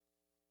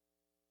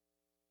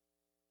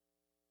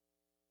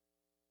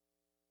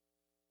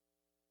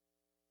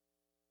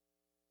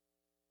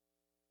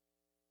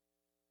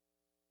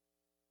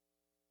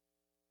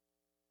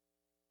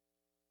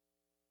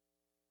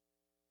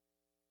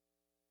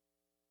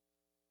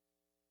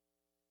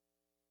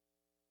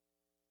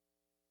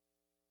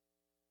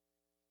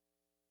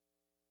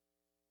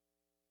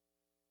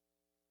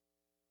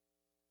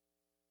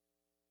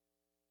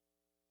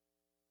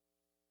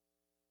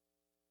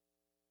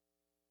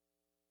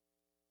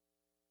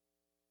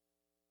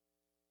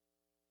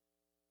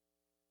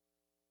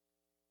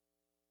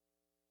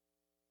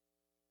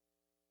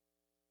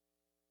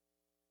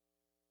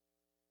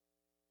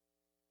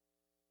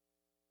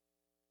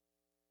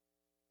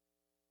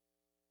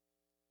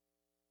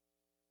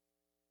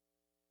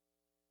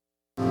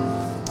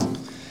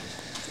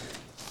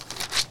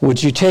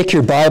Would you take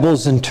your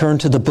Bibles and turn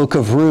to the book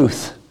of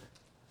Ruth?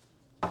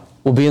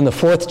 We'll be in the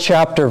 4th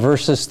chapter,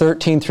 verses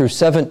 13 through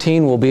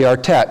 17 will be our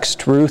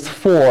text. Ruth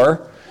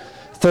 4,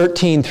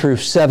 13 through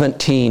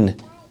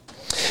 17.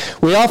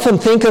 We often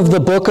think of the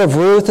book of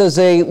Ruth as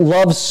a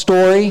love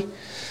story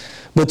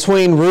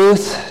between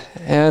Ruth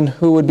and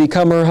who would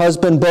become her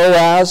husband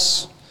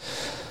Boaz.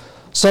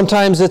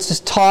 Sometimes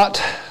it's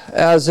taught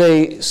as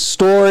a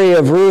story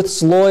of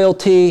Ruth's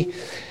loyalty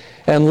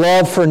and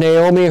love for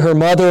Naomi, her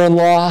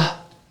mother-in-law.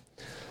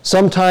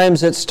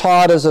 Sometimes it's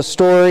taught as a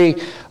story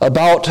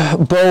about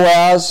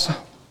Boaz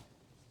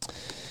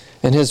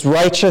and his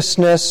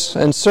righteousness.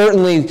 And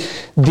certainly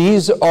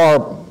these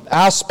are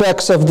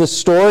aspects of the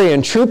story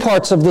and true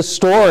parts of the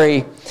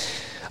story.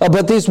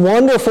 But these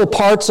wonderful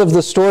parts of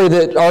the story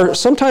that are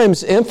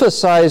sometimes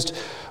emphasized,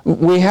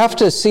 we have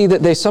to see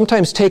that they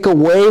sometimes take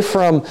away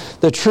from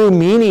the true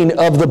meaning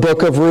of the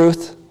book of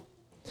Ruth.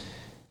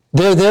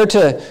 They're there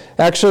to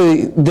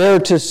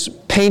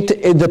paint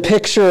the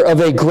picture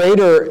of a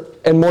greater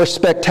and more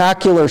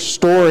spectacular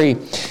story,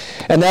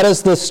 and that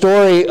is the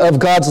story of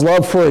God's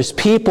love for His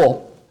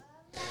people.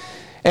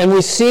 And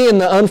we see in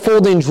the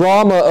unfolding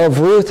drama of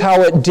Ruth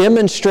how it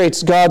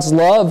demonstrates God's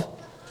love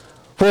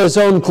for His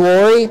own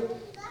glory,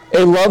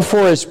 a love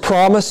for His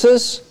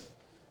promises,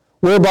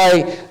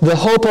 whereby the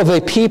hope of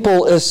a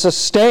people is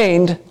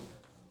sustained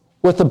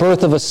with the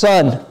birth of a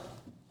son.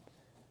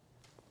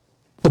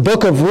 The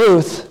book of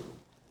Ruth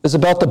is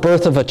about the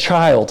birth of a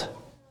child.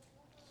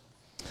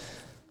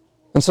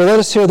 And so let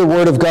us hear the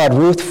word of God,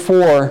 Ruth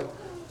 4,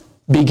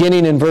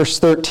 beginning in verse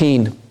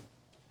 13.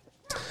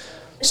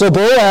 So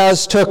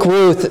Boaz took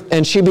Ruth,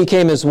 and she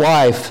became his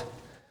wife.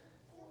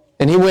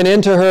 And he went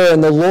into her,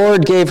 and the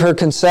Lord gave her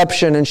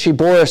conception, and she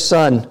bore a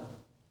son.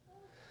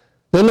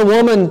 Then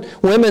the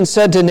women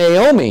said to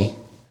Naomi,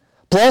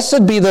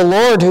 "Blessed be the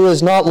Lord who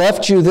has not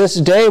left you this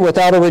day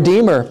without a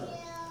redeemer.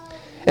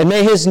 And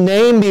may his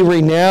name be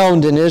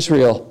renowned in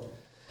Israel.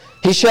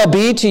 He shall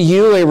be to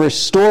you a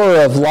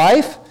restorer of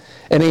life,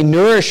 and a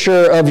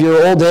nourisher of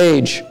your old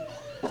age.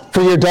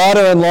 For your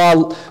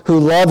daughter-in-law who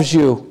loves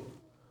you,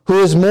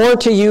 who is more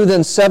to you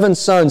than 7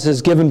 sons,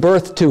 has given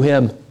birth to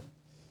him."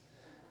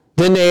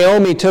 Then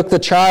Naomi took the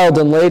child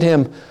and laid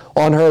him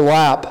on her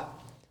lap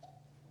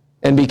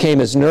and became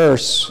his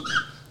nurse.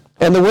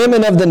 And the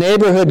women of the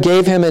neighborhood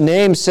gave him a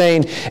name,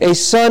 saying, "A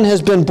son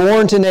has been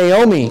born to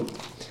Naomi."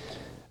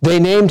 They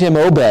named him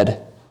Obed.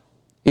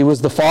 He was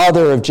the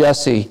father of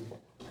Jesse,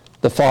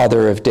 the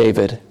father of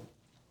David.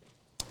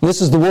 This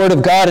is the word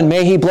of God, and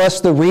may He bless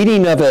the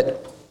reading of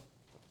it.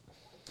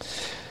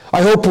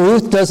 I hope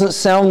Ruth doesn't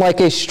sound like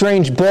a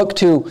strange book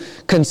to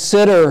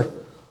consider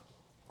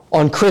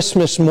on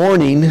Christmas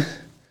morning,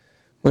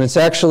 when it's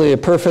actually a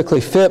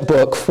perfectly fit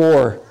book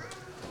for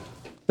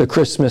the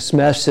Christmas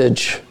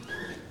message.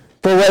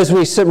 For as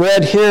we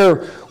read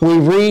here, we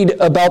read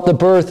about the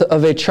birth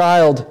of a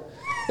child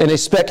in a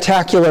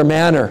spectacular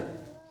manner.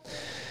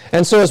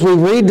 And so as we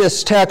read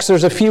this text,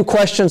 there's a few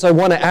questions I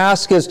want to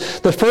ask.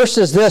 The first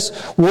is this: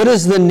 what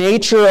is the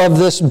nature of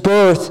this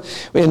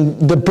birth,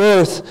 in the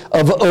birth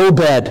of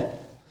Obed?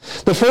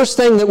 The first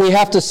thing that we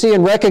have to see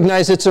and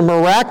recognize, it's a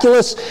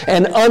miraculous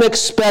and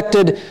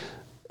unexpected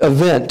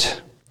event.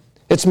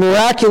 It's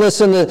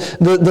miraculous in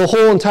the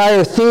whole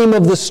entire theme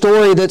of the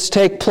story that's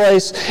take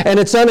place, and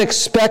it's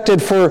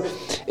unexpected, for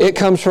it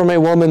comes from a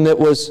woman that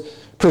was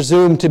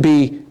presumed to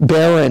be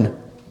barren.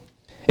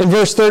 In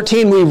verse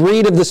 13, we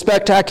read of the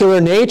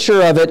spectacular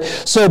nature of it.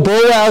 So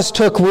Boaz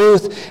took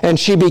Ruth, and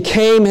she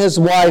became his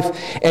wife,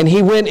 and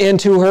he went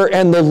into her,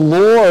 and the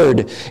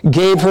Lord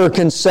gave her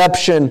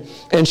conception,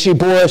 and she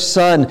bore a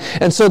son.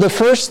 And so the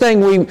first thing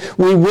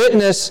we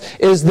witness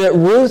is that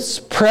Ruth's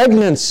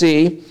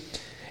pregnancy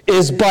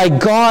is by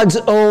God's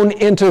own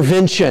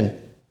intervention.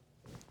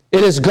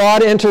 It is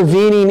God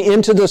intervening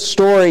into the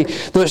story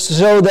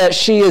so that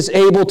she is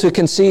able to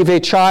conceive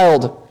a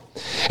child.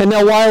 And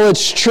now, while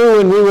it's true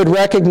and we would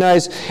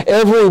recognize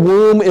every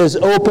womb is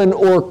open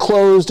or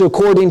closed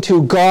according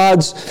to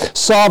God's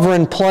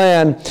sovereign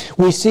plan,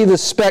 we see the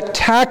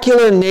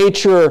spectacular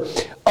nature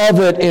of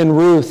it in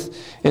Ruth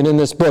and in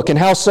this book. And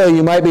how so,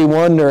 you might be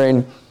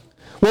wondering?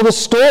 Well, the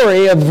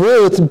story of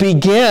Ruth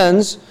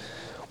begins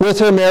with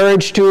her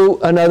marriage to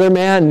another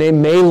man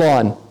named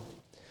Mahlon.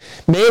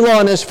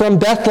 Mahlon is from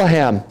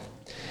Bethlehem.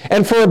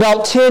 And for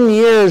about 10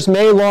 years,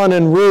 Mahlon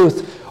and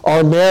Ruth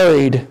are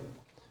married,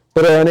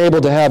 but are unable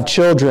to have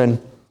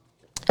children.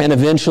 And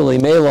eventually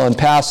Mahlon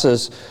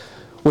passes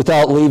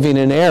without leaving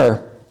an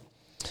heir.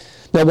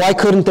 Now, why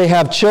couldn't they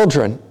have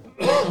children?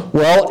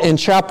 Well, in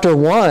chapter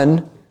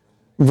 1,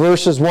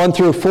 verses 1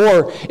 through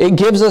 4, it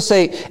gives us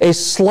a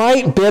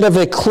slight bit of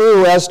a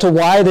clue as to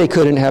why they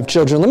couldn't have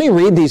children. Let me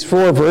read these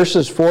 4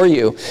 verses for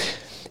you.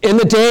 In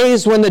the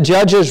days when the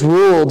judges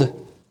ruled,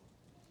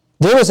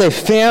 there was a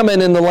famine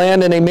in the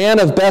land, and a man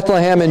of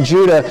Bethlehem in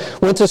Judah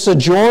went to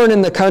sojourn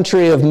in the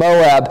country of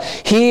Moab,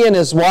 he and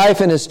his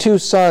wife and his 2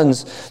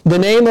 sons. The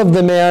name of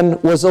the man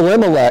was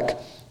Elimelech,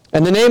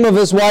 and the name of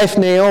his wife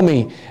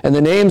Naomi, and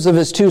the names of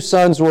his 2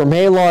 sons were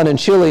Mahlon and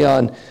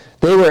Chilion.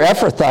 They were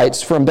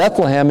Ephrathites from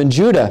Bethlehem in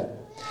Judah.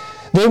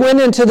 They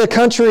went into the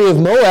country of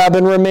Moab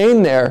and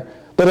remained there.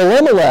 But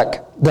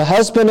Elimelech, the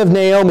husband of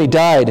Naomi,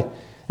 died,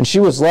 and she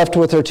was left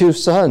with her 2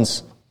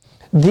 sons.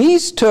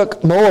 These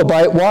took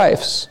Moabite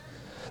wives.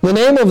 The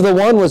name of the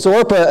one was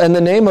Orpah, and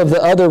the name of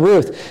the other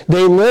Ruth.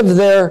 They lived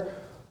there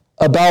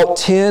about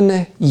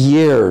 10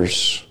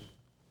 years.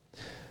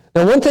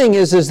 Now, one thing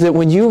is that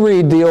when you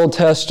read the Old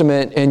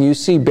Testament and you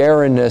see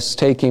barrenness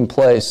taking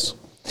place,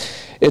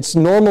 it's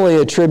normally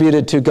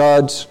attributed to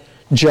God's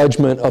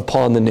judgment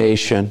upon the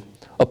nation,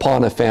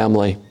 upon a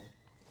family.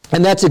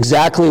 And that's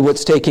exactly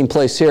what's taking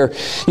place here.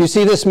 You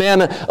see this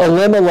man,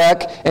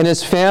 Elimelech, and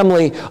his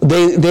family,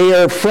 they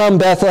are from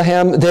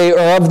Bethlehem. They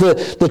are of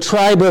the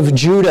tribe of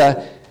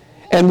Judah.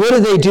 And what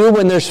do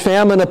when there's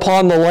famine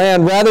upon the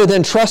land? Rather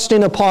than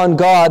trusting upon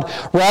God,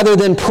 rather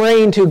than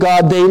praying to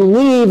God, they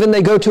leave and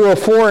they go to a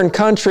foreign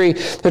country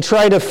to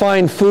try to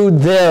find food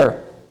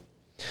there.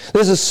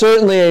 This is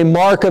certainly a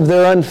mark of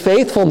their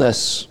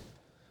unfaithfulness,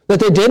 that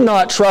they did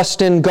not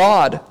trust in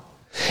God.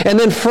 And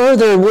then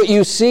further, what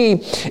you see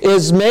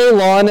is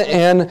Mahlon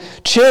and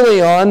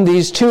Chilion,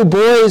 these 2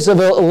 boys of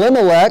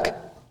Elimelech,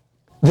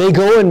 they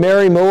go and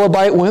marry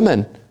Moabite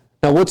women.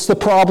 Now, what's the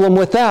problem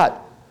with that?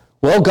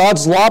 Well,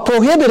 God's law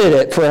prohibited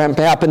it from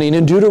happening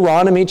in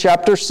Deuteronomy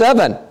chapter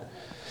 7.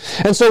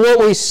 And so what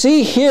we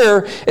see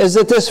here is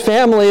that this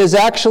family is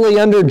actually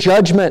under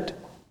judgment.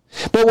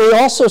 But we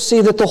also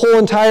see that the whole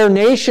entire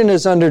nation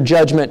is under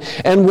judgment.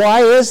 And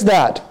why is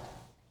that?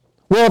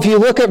 Well, if you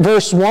look at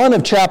verse 1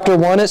 of chapter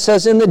 1, it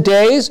says, "In the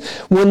days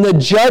when the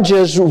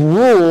judges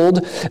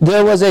ruled,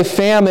 there was a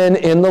famine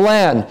in the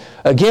land."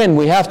 Again,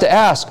 we have to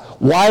ask,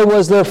 why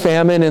was there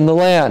famine in the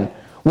land?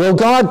 Well,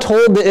 God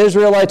told the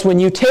Israelites, when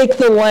you take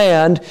the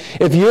land,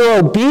 if you're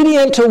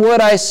obedient to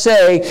what I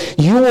say,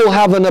 you will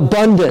have an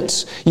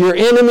abundance. Your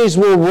enemies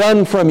will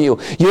run from you.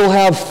 You'll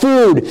have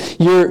food.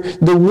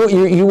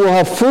 You will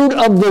have fruit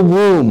of the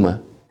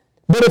womb.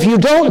 But if you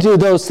don't do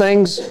those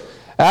things,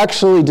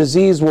 actually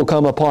disease will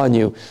come upon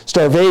you.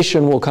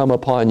 Starvation will come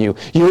upon you.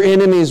 Your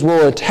enemies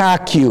will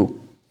attack you.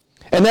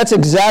 And that's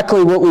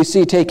exactly what we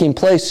see taking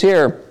place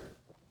here.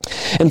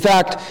 In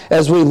fact,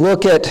 as we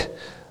look at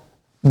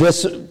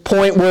this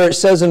point where it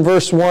says in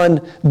verse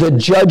 1, the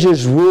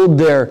judges ruled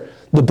there.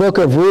 The book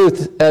of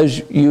Ruth,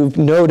 as you've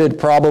noted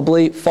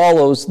probably,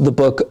 follows the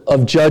book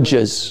of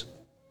Judges.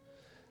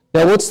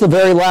 Now, what's the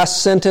very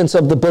last sentence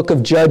of the book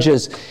of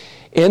Judges?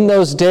 In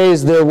those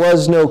days there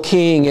was no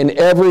king, and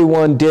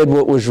everyone did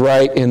what was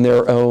right in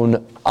their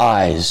own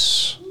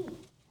eyes.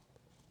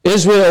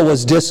 Israel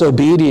was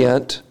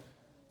disobedient,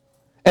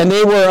 and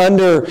they were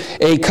under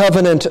a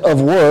covenant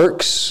of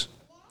works,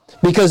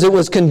 because it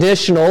was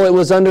conditional. It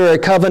was under a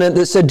covenant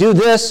that said, do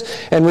this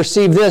and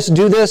receive this,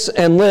 do this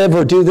and live,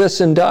 or do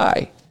this and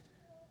die.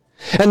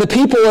 And the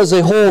people as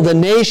a whole, the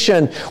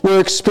nation, were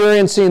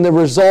experiencing the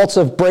results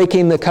of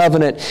breaking the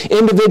covenant.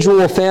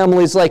 Individual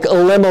families like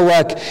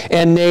Elimelech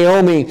and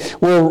Naomi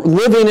were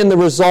living in the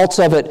results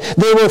of it.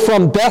 They were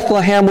from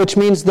Bethlehem, which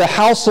means the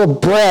house of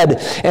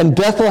bread. And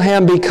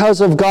Bethlehem,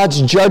 because of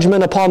God's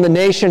judgment upon the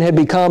nation, had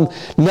become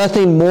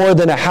nothing more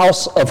than a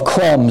house of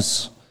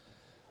crumbs.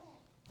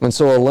 And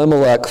so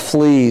Elimelech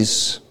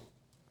flees.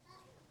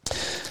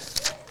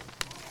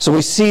 So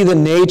we see the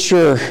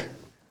nature,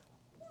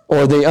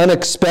 or the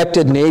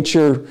unexpected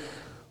nature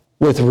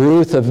with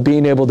Ruth of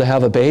being able to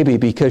have a baby,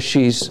 because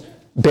she's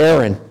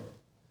barren.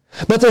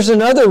 But there's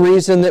another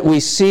reason that we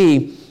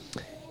see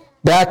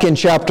back in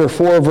chapter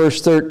 4,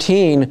 verse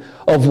 13,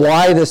 of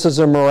why this is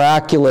a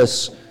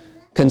miraculous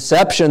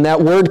conception.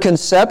 That word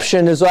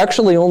conception is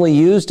actually only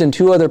used in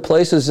 2 other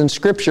places in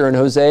Scripture, in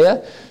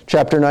Hosea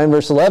chapter 9,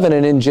 verse 11,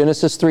 and in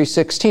Genesis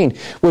 3:16,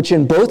 which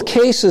in both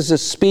cases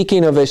is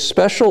speaking of a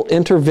special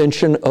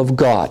intervention of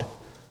God.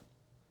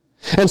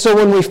 And so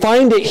when we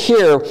find it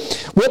here,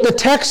 what the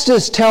text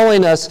is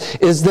telling us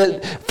is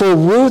that for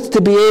Ruth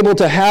to be able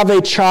to have a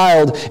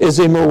child is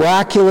a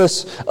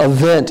miraculous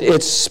event.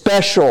 It's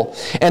special.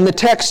 And the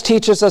text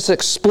teaches us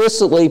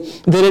explicitly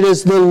that it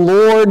is the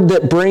Lord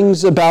that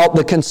brings about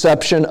the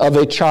conception of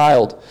a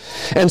child.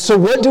 And so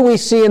what do we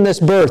see in this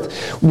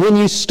birth? When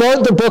you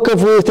start the book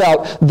of Ruth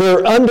out,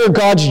 they're under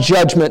God's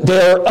judgment.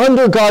 They are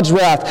under God's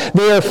wrath.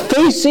 They are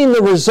facing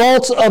the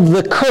results of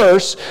the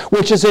curse,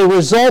 which is a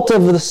result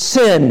of the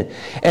sin.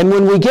 And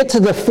when we get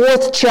to the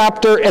 4th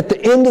chapter at the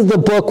end of the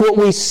book, what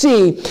we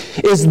see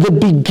is the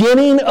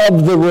beginning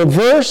of the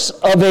reverse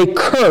of a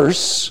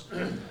curse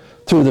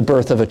through the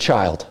birth of a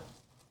child.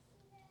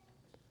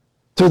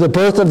 Through the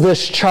birth of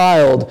this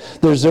child,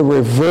 there's a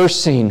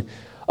reversing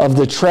of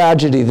the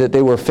tragedy that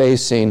they were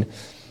facing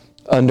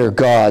under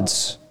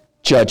God's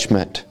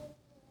judgment.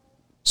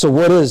 So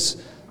what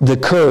is the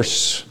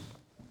curse?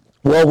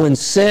 Well, when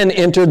sin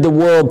entered the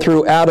world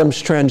through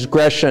Adam's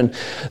transgression,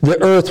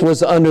 the earth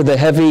was under the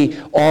heavy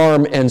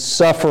arm and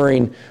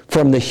suffering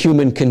from the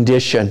human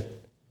condition.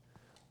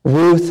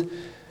 Ruth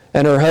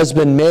and her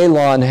husband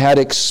Mahlon had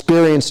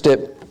experienced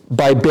it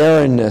by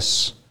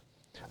barrenness.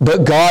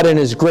 But God in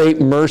His great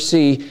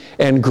mercy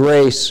and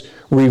grace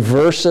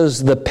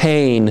reverses the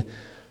pain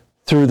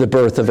through the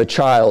birth of a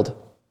child.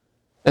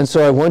 And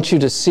so I want you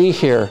to see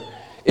here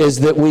is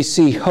that we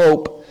see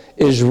hope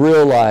is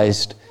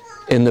realized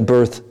in the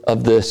birth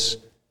of this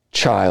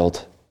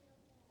child.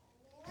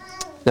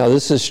 Now,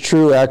 this is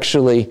true,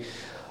 actually,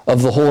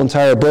 of the whole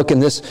entire book.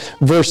 And this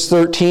verse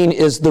 13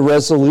 is the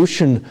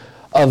resolution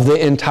of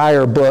the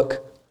entire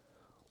book,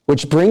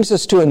 which brings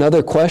us to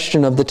another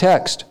question of the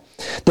text.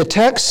 The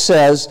text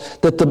says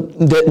that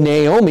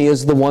Naomi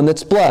is the one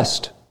that's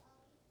blessed.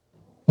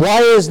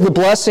 Why is the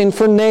blessing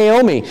for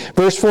Naomi?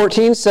 Verse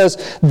 14 says,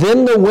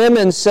 "Then the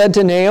women said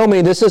to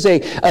Naomi," this is a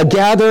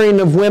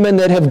gathering of women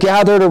that have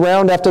gathered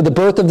around after the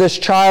birth of this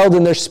child,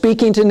 and they're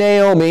speaking to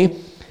Naomi,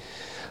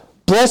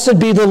 "Blessed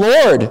be the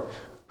Lord,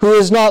 who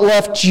has not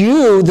left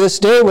you this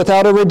day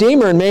without a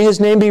redeemer, and may his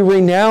name be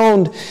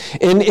renowned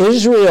in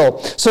Israel."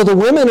 So the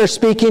women are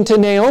speaking to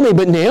Naomi,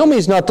 but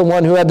Naomi's not the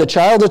one who had the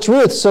child, it's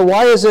Ruth. So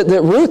why is it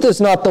that Ruth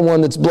is not the one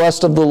that's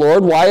blessed of the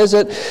Lord? Why is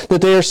it that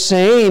they are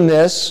saying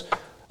this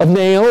of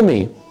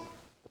Naomi?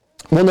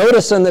 Well,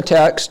 notice in the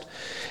text,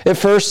 it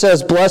first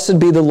says, "Blessed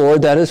be the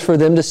Lord." That is for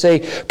them to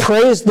say,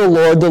 praise the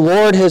Lord. The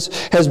Lord has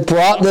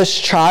brought this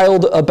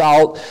child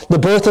about. The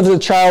birth of the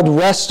child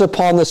rests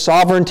upon the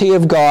sovereignty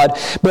of God.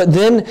 But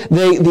then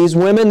these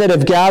women that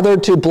have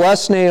gathered to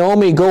bless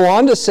Naomi go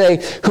on to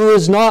say, "Who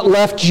has not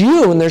left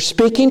you?" And they're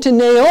speaking to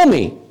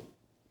Naomi.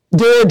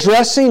 They're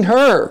addressing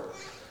her.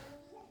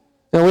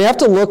 Now we have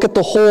to look at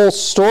the whole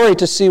story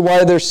to see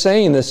why they're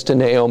saying this to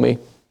Naomi.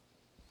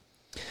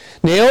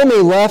 Naomi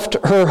left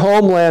her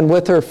homeland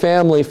with her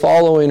family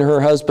following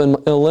her husband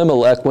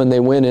Elimelech when they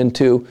went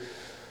into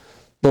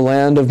the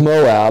land of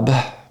Moab.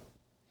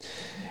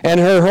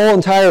 And her whole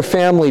entire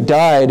family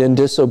died in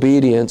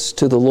disobedience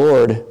to the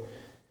Lord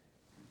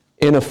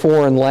in a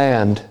foreign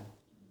land.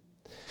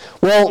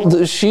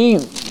 Well, she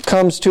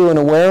comes to an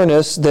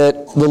awareness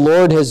that the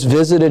Lord has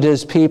visited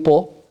his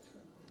people,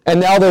 and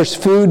now there's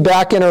food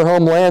back in her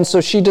homeland, so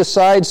she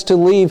decides to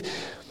leave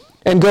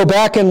and go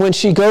back. And when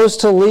she goes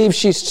to leave,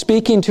 she's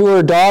speaking to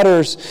her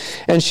daughters,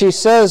 and she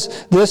says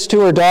this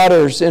to her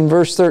daughters in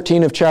verse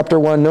 13 of chapter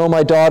 1, "Know,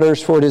 my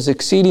daughters, for it is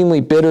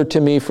exceedingly bitter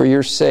to me for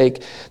your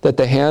sake that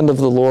the hand of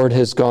the Lord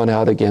has gone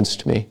out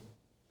against me."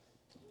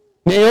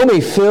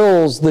 Naomi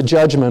feels the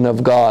judgment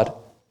of God.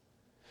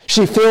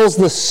 She feels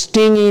the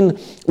stinging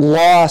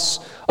loss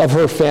of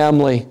her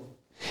family.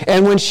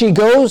 And when she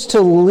goes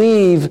to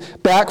leave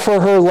back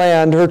for her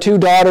land, her two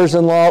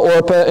daughters-in-law,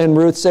 Orpah and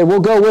Ruth, say, "We'll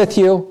go with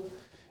you."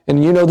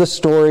 And you know the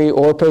story.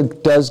 Orpah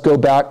does go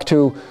back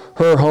to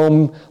her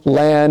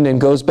homeland and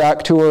goes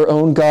back to her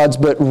own gods.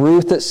 But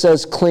Ruth, it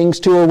says, clings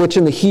to her, which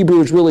in the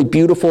Hebrew is really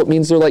beautiful. It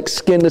means they're like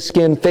skin to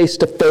skin, face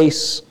to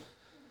face.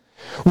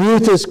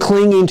 Ruth is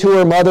clinging to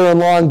her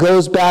mother-in-law and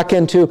goes back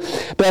into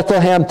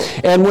Bethlehem.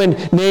 And when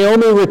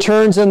Naomi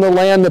returns in the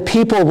land, the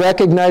people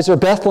recognize her.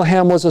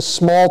 Bethlehem was a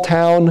small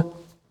town.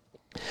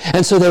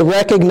 And so they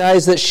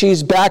recognize that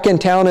she's back in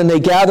town, and they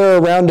gather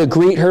around to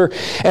greet her.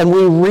 And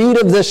we read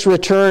of this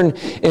return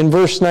in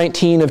verse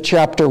 19 of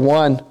chapter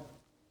 1.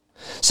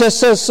 It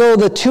says, "So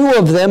the two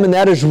of them," and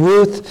that is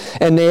Ruth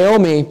and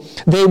Naomi,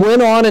 "they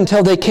went on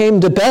until they came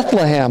to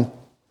Bethlehem.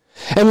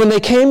 And when they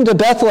came to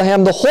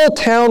Bethlehem, the whole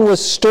town was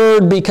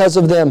stirred because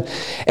of them.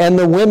 And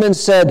the women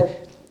said,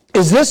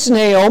 'Is this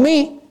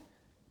Naomi?'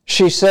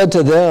 She said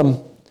to them,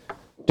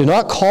 'Do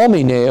not call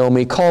me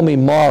Naomi, call me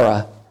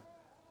Mara.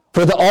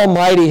 For the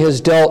Almighty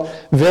has dealt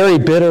very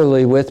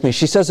bitterly with me.'"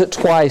 She says it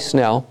twice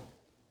now,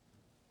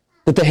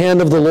 that the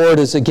hand of the Lord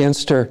is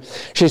against her.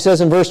 She says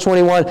in verse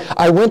 21,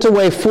 "I went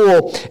away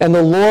full, and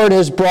the Lord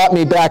has brought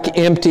me back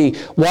empty.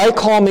 Why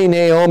call me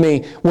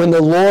Naomi when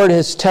the Lord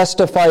has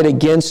testified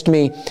against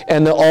me,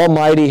 and the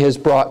Almighty has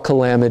brought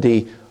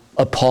calamity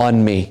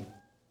upon me?"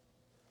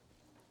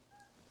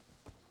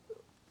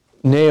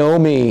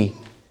 Naomi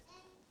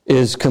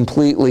is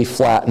completely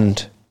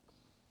flattened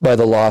by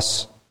the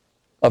loss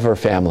of her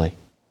family.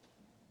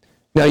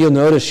 Now you'll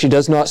notice she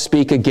does not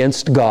speak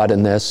against God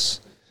in this.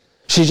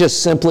 She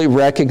just simply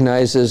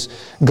recognizes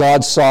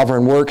God's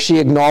sovereign work. She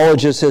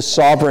acknowledges his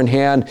sovereign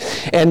hand.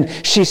 And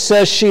she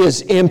says she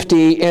is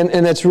empty.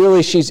 And it's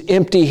really, she's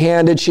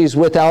empty-handed. She's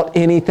without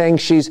anything.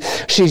 She's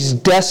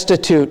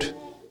destitute.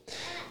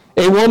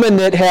 A woman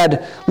that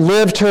had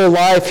lived her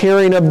life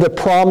hearing of the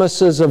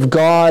promises of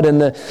God and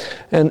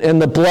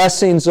the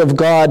blessings of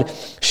God,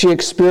 she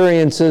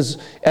experiences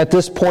at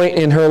this point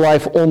in her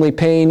life only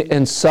pain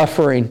and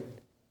suffering.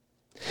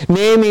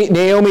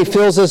 Naomi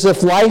feels as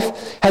if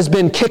life has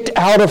been kicked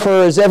out of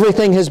her, as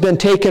everything has been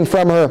taken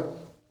from her.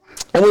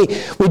 And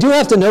we do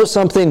have to note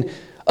something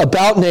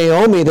about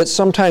Naomi that's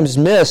sometimes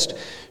missed.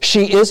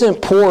 She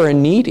isn't poor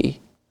and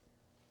needy.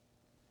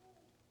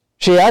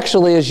 She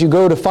actually, as you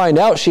go to find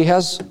out, she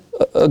has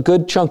a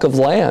good chunk of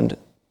land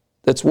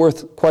that's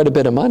worth quite a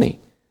bit of money.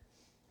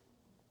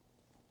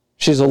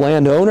 She's a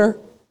landowner.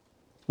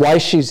 Why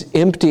she's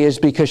empty is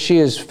because she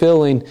is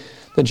feeling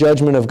the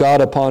judgment of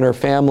God upon her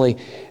family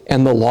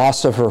and the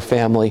loss of her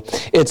family.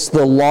 It's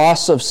the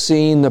loss of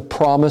seeing the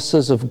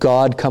promises of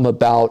God come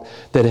about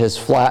that has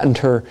flattened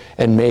her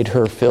and made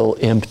her feel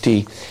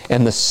empty.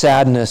 And the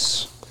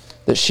sadness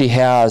that she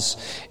has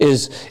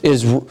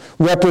is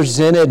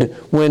represented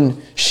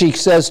when she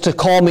says to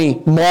call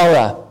me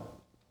Mara.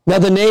 Now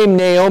the name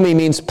Naomi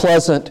means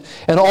pleasant,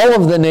 and all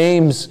of the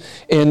names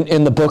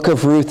in the book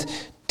of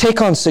Ruth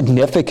take on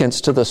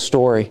significance to the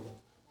story.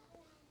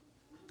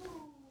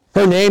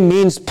 Her name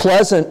means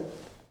pleasant.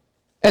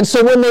 And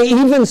so when they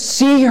even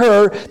see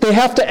her, they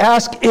have to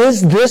ask,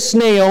 is this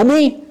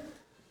Naomi?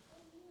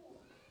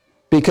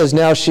 Because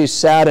now she's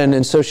saddened,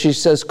 and so she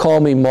says, call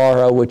me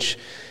Mara, which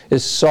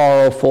is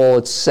sorrowful,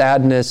 it's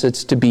sadness,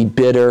 it's to be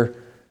bitter.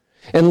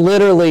 And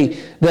literally,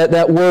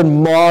 that word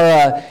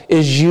Mara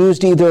is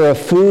used either of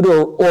food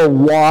or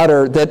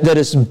water that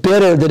is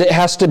bitter, that it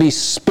has to be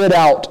spit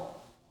out.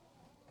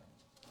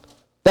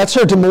 That's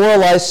her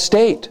demoralized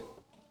state.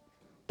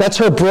 That's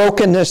her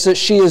brokenness that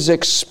she has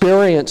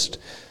experienced.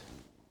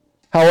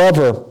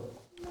 However,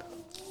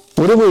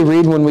 what do we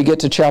read when we get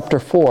to chapter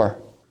 4?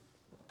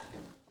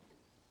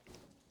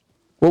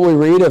 What we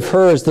read of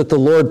her is that the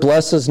Lord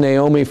blesses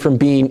Naomi from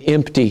being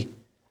empty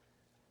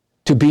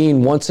to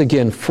being once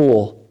again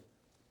full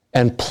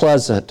and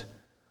pleasant.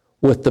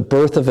 With the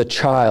birth of a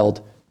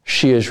child,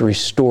 she is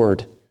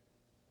restored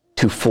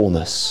to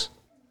fullness.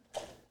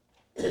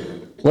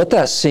 Let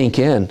that sink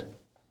in.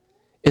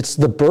 It's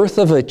the birth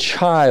of a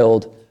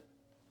child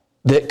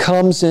that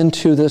comes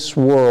into this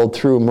world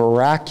through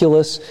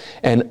miraculous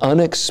and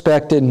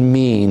unexpected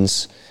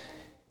means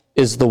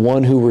is the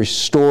one who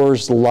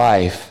restores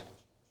life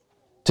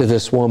to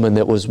this woman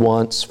that was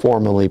once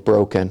formerly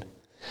broken.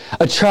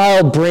 A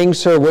child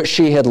brings her what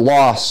she had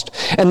lost.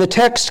 And the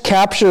text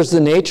captures the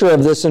nature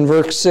of this in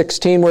verse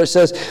 16 where it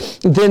says,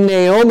 then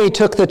Naomi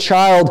took the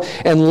child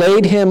and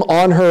laid him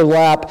on her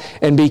lap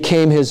and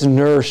became his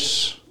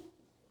nurse.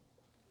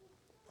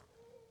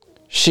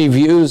 She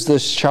views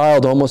this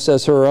child almost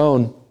as her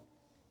own,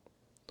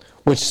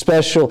 which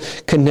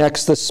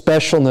connects the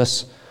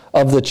specialness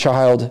of the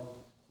child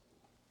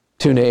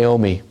to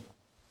Naomi.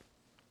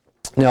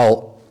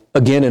 Now,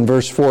 again in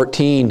verse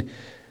 14,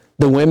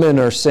 the women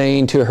are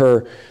saying to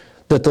her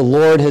that the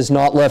Lord has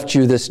not left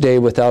you this day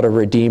without a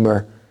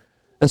redeemer.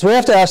 And so we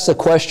have to ask the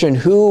question,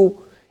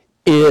 who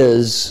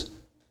is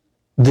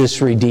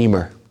this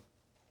redeemer?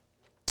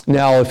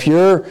 Now, if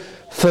you're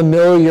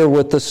familiar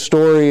with the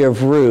story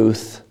of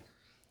Ruth,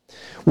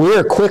 we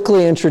are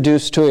quickly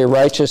introduced to a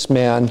righteous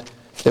man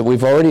that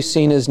we've already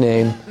seen his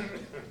name,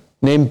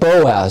 named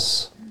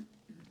Boaz.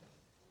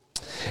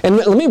 And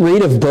let me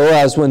read of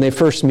Boaz when they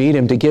first meet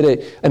him to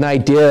get an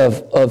idea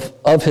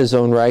of his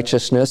own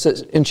righteousness.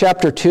 In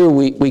chapter 2,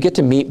 we get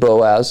to meet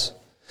Boaz.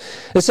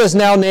 It says,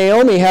 now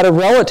Naomi had a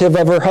relative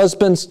of her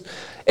husband's,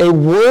 a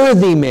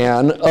worthy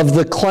man of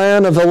the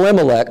clan of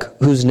Elimelech,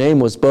 whose name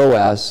was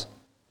Boaz.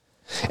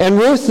 And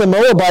Ruth the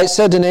Moabite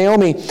said to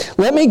Naomi,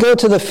 let me go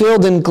to the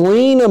field and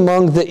glean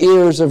among the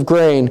ears of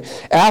grain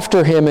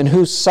after him in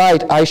whose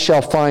sight I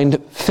shall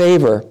find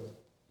favor.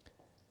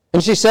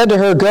 And she said to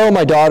her, go,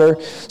 my daughter.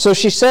 So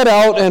she set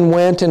out and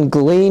went and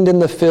gleaned in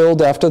the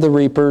field after the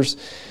reapers.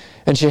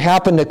 And she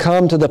happened to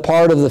come to the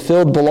part of the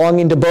field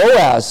belonging to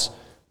Boaz,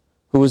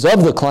 who was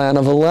of the clan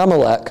of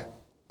Elimelech.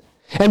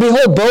 And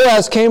behold,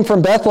 Boaz came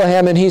from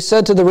Bethlehem, and he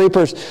said to the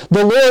reapers,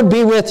 the Lord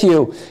be with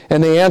you.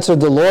 And they answered,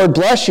 the Lord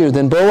bless you.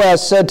 Then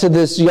Boaz said to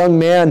this young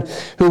man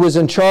who was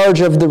in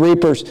charge of the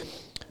reapers,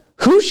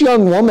 whose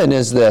young woman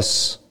is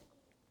this?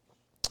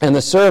 And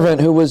the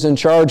servant who was in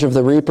charge of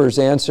the reapers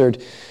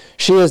answered,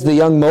 she is the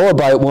young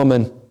Moabite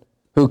woman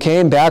who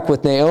came back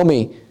with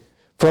Naomi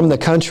from the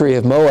country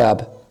of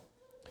Moab.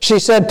 She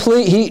said,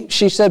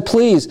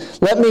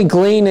 please, let me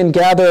glean and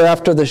gather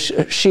after the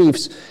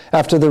sheaves,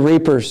 after the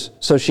reapers.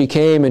 So she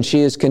came, and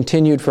she has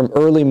continued from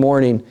early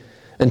morning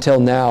until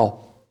now,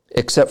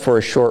 except for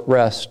a short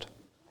rest.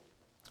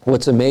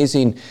 What's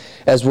amazing,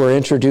 as we're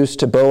introduced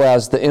to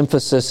Boaz, the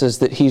emphasis is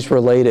that he's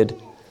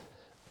related,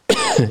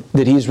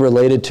 that he's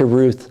related to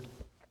Ruth.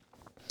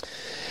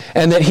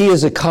 And that he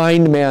is a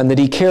kind man, that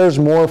he cares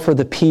more for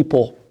the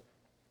people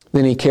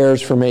than he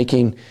cares for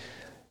making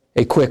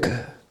a quick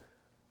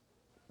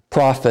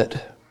profit.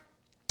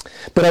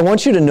 But I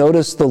want you to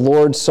notice the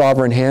Lord's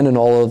sovereign hand in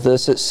all of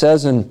this. It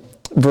says in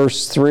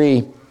verse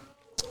 3,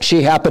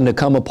 she happened to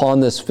come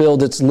upon this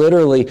field. It's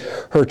literally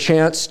her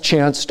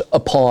chanced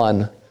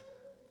upon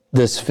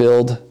this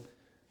field,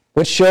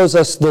 which shows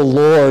us the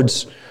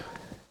Lord's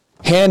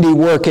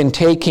handiwork in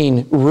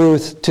taking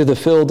Ruth to the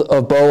field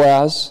of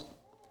Boaz.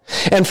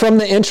 And from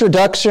the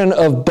introduction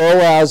of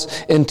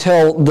Boaz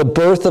until the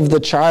birth of the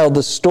child,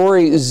 the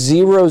story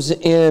zeroes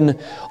in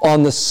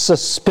on the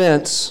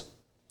suspense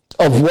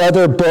of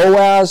whether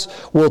Boaz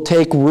will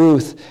take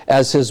Ruth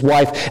as his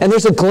wife. And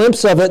there's a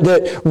glimpse of it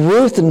that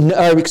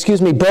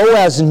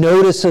Boaz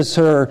notices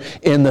her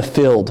in the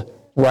field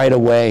right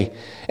away.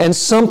 And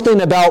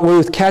something about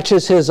Ruth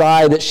catches his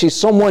eye, that she's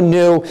someone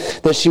new,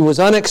 that she was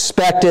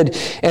unexpected.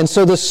 And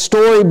so the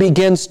story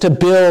begins to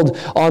build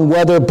on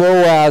whether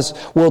Boaz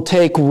will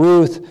take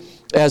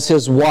Ruth as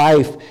his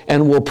wife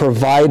and will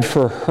provide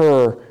for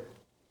her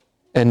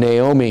and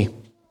Naomi.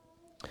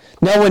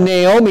 Now, when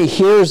Naomi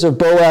hears of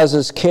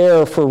Boaz's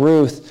care for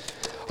Ruth,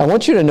 I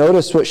want you to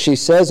notice what she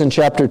says in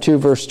chapter 2,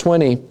 verse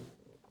 20.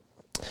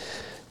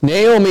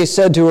 Naomi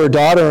said to her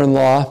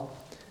daughter-in-law,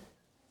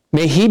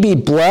 "May he be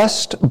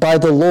blessed by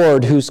the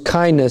Lord, whose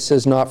kindness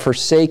has not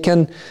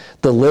forsaken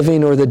the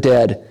living or the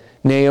dead."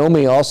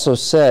 Naomi also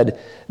said,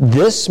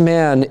 "This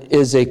man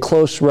is a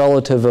close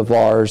relative of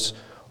ours,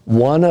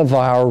 one of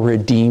our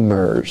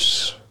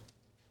redeemers."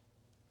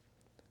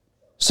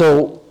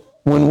 So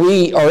when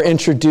we are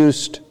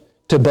introduced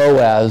to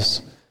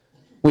Boaz,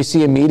 we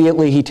see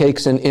immediately he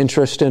takes an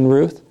interest in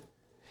Ruth.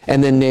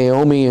 And then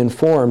Naomi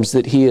informs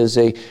that he is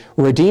a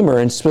redeemer,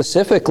 and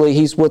specifically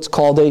he's what's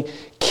called a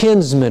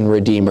kinsman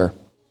redeemer.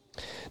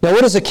 Now,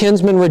 what is a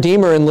kinsman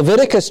redeemer? In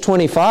Leviticus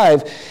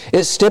 25,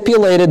 it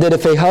stipulated that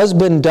if a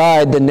husband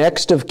died, the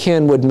next of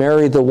kin would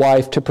marry the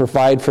wife to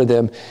provide for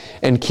them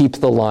and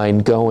keep the line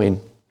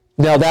going.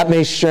 Now, that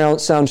may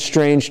sound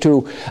strange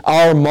to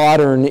our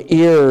modern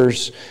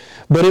ears,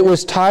 but it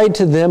was tied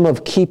to them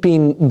of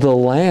keeping the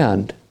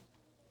land.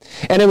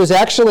 And it was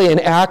actually an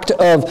act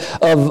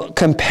of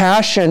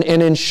compassion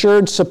and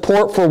ensured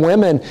support for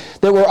women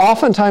that were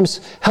oftentimes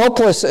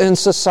helpless in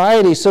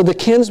society. So the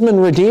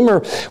kinsman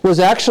redeemer was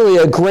actually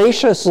a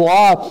gracious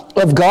law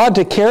of God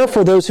to care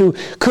for those who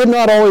could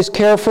not always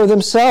care for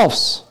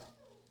themselves.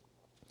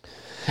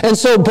 And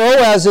so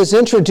Boaz is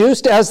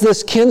introduced as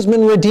this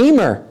kinsman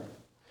redeemer.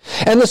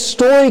 And the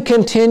story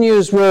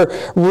continues where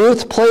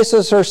Ruth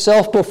places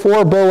herself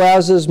before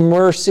Boaz's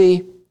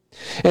mercy.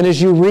 And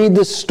as you read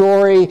the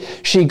story,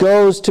 she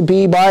goes to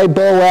be by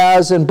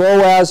Boaz, and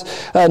Boaz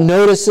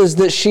notices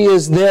that she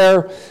is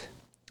there,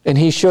 and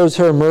he shows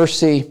her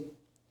mercy.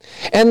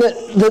 And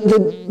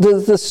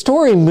the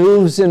story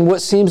moves in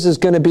what seems is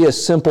going to be a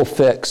simple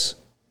fix.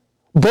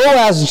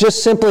 Boaz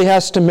just simply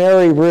has to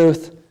marry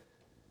Ruth,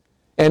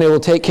 and it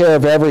will take care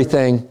of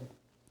everything.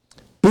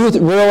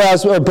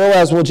 Boaz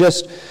will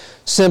just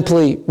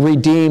simply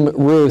redeem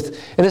Ruth.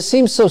 And it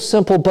seems so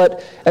simple,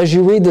 but as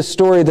you read the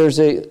story,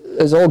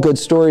 as all good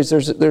stories,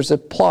 there's a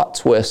plot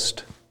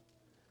twist.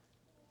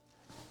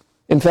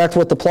 In fact,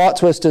 what the plot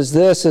twist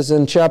is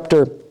in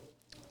chapter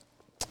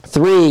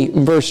 3,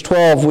 verse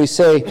 12, we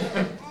say,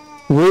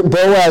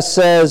 Boaz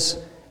says,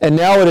 "And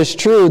now it is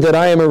true that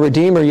I am a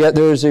redeemer, yet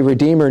there is a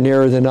redeemer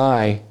nearer than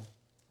I."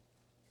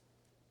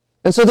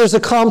 And so there's a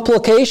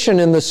complication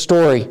in the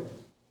story.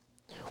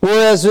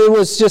 Whereas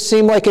it just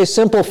seemed like a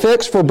simple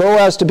fix for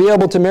Boaz to be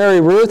able to marry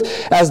Ruth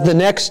as the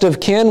next of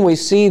kin, we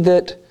see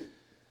that,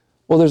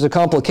 well, there's a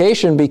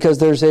complication because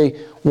there's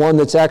one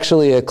that's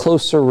actually a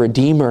closer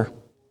redeemer.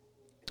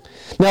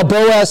 Now,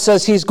 Boaz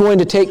says he's going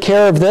to take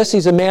care of this.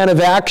 He's a man of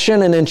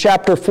action, and in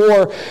chapter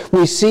 4,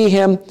 we see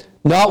him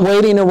not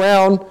waiting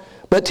around,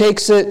 but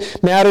takes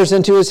matters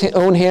into his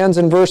own hands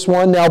in verse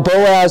 1. Now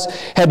Boaz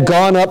had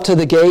gone up to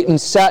the gate and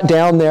sat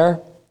down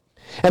there.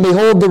 And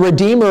behold, the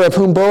Redeemer of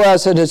whom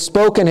Boaz had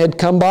spoken had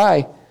come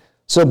by.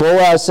 So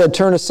Boaz said,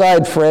 "Turn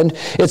aside, friend."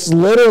 It's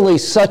literally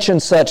such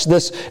and such.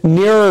 This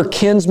nearer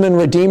kinsman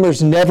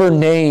redeemer's never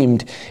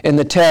named in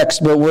the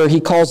text, but where he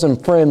calls him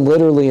friend,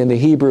 literally in the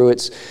Hebrew,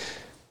 it's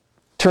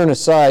turn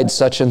aside,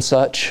 such and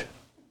such.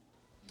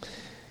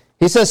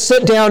 He says,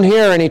 "Sit down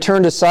here," and he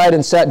turned aside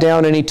and sat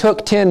down, and he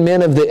took 10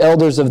 men of the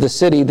elders of the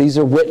city. These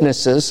are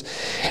witnesses.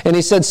 And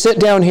he said, "Sit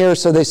down here,"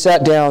 so they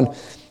sat down.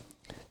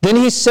 Then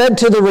he said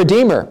to the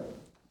Redeemer,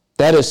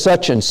 that is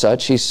such and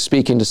such, he's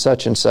speaking to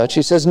such and such.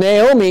 He says,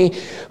 "Naomi,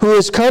 who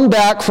has come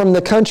back from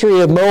the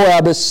country of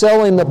Moab, is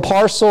selling the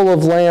parcel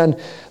of land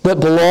that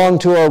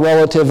belonged to our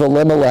relative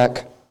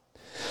Elimelech.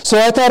 So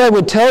I thought I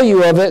would tell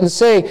you of it and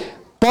say,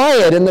 buy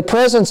it in the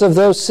presence of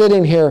those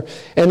sitting here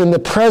and in the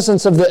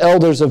presence of the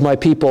elders of my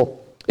people.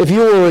 If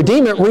you will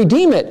redeem it,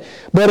 redeem it.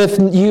 But if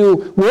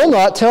you will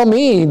not, tell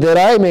me that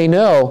I may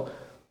know,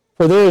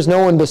 for there is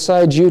no one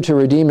besides you to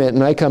redeem it,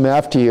 and I come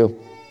after you."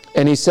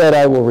 And he said,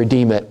 "I will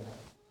redeem it."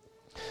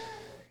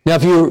 Now,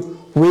 if you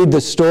read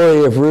the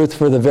story of Ruth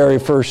for the very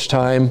first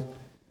time,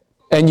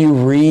 and you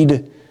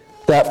read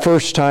that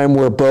first time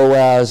where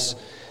Boaz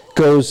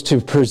goes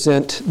to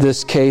present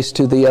this case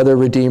to the other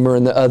redeemer,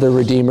 and the other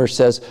redeemer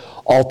says,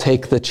 "I'll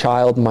take the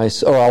child,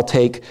 or I'll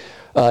take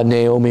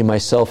Naomi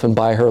myself and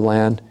buy her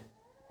land,"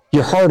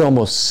 your heart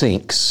almost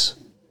sinks.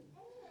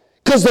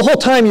 Because the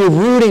whole time you're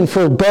rooting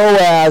for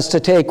Boaz to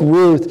take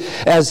Ruth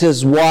as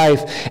his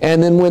wife,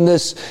 and then when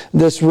this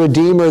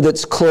redeemer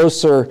that's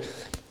closer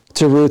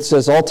to Ruth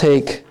says, "I'll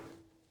take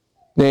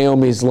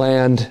Naomi's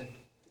land,"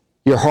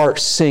 your heart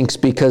sinks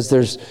because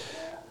there's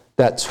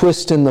that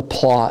twist in the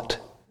plot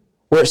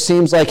where it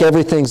seems like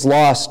everything's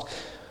lost.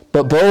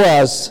 But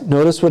Boaz,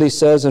 notice what he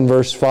says in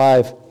verse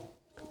 5.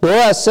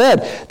 Boaz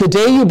said, "The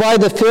day you buy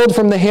the field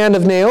from the hand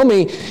of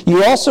Naomi,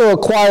 you also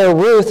acquire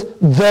Ruth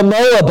the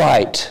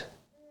Moabite."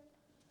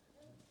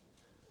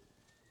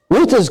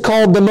 Ruth is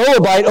called the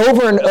Moabite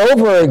over and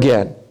over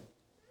again.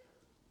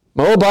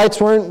 Moabites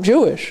weren't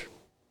Jewish.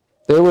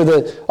 They were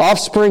the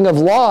offspring of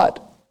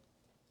Lot.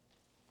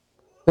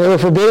 They were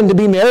forbidden to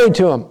be married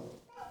to him.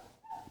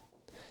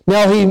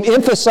 Now he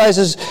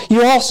emphasizes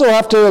you also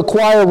have to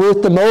acquire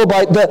Ruth the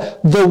Moabite,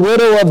 the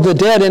widow of the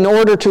dead, in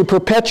order to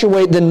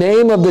perpetuate the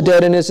name of the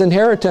dead in his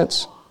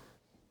inheritance.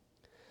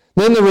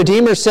 Then the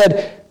Redeemer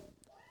said,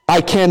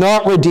 I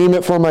cannot redeem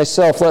it for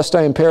myself, lest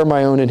I impair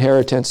my own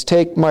inheritance.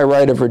 Take my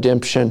right of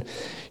redemption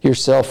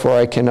yourself, for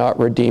I cannot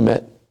redeem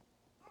it.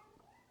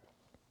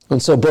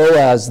 And so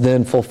Boaz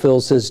then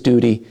fulfills his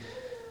duty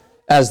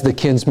as the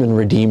kinsman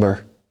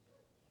redeemer.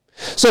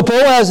 So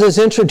Boaz is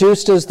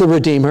introduced as the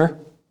Redeemer.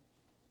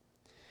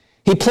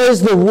 He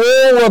plays the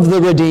role of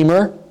the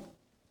Redeemer,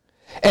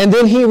 and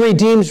then he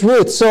redeems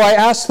Ruth. So I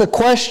ask the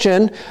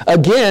question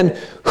again,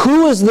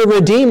 who is the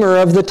Redeemer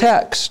of the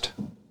text?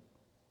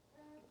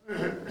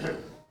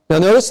 Now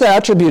notice the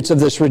attributes of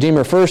this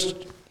Redeemer. First,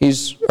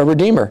 he's a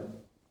Redeemer.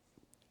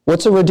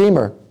 What's a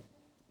Redeemer?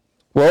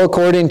 Well,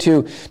 according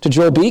to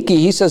Joel Beakey,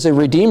 he says a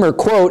Redeemer,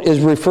 quote,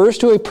 refers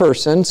to a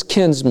person's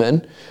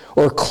kinsman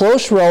or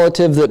close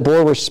relative that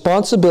bore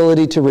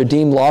responsibility to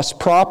redeem lost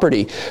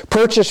property,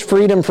 purchase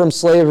freedom from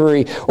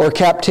slavery or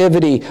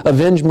captivity,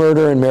 avenge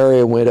murder, and marry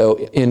a widow,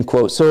 end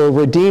quote. So a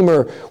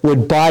Redeemer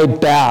would buy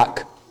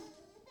back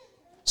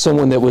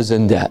someone that was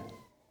in debt.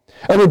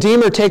 A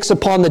Redeemer takes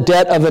upon the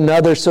debt of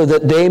another so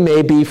that they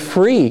may be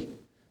free.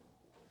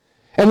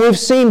 And we've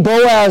seen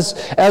Boaz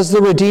as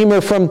the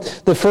Redeemer from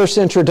the first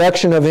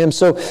introduction of him.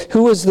 So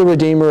who is the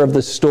Redeemer of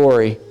the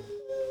story?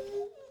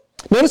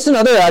 Notice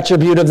another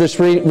attribute of this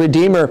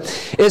Redeemer.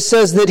 It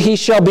says that he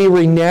shall be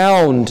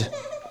renowned.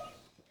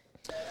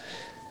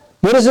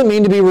 What does it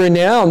mean to be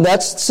renowned?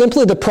 That's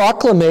simply the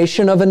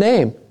proclamation of a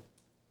name.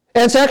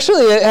 And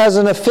it has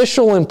an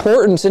official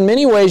importance. In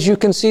many ways, you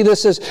can see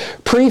this as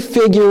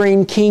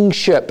prefiguring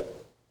kingship.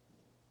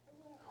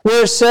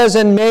 Where it says,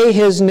 and may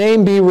his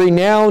name be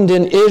renowned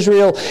in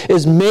Israel,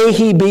 is may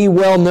he be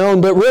well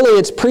known. But really,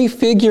 it's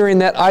prefiguring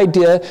that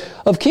idea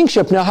of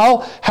kingship. Now,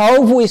 how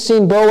have we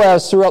seen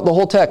Boaz throughout the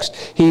whole text?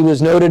 He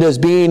was noted as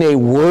being a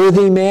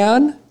worthy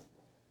man.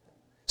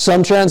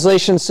 Some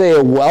translations say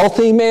a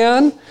wealthy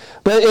man.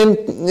 But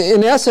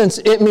in essence,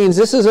 it means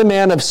this is a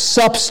man of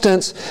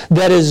substance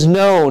that is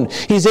known.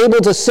 He's able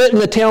to sit in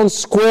the town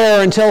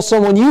square and tell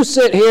someone, you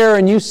sit here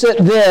and you sit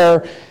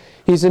there.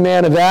 He's a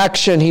man of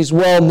action. He's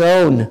well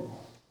known.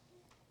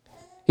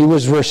 He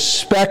was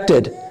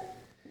respected.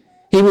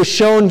 He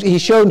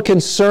showed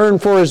concern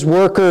for his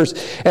workers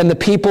and the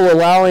people,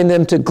 allowing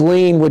them to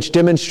glean, which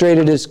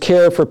demonstrated his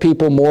care for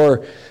people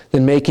more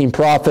than making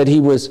profit. He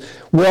was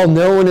well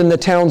known in the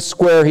town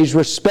square. He's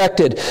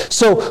respected.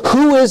 So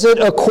who is it,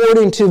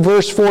 according to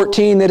verse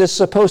 14, that is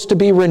supposed to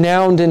be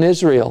renowned in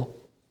Israel?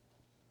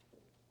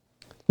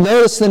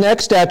 Notice the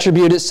next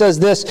attribute. It says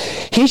this,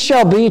 he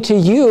shall be to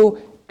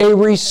you a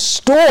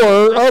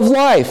restorer of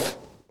life.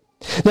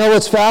 Now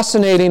what's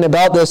fascinating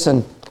about this,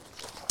 and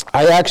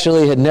I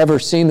actually had never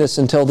seen this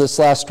until this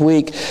last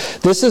week,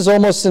 this is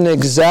almost an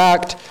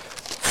exact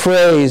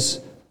phrase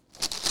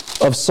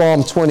of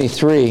Psalm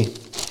 23.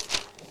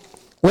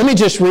 Let me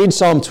just read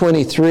Psalm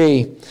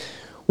 23.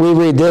 We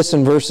read this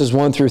in verses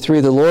 1 through 3.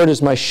 The Lord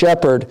is my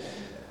shepherd,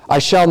 I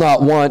shall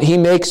not want. He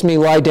makes me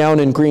lie down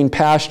in green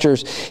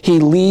pastures. He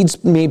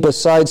leads me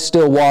beside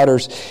still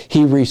waters.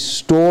 He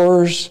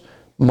restores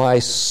my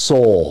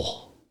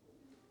soul.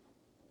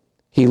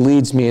 He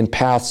leads me in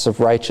paths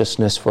of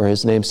righteousness for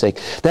his name's sake.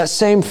 That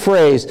same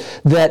phrase,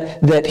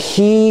 that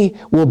he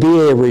will be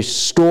a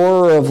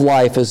restorer of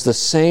life, is the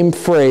same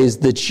phrase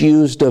that's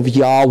used of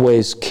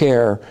Yahweh's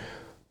care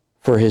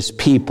for his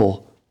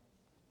people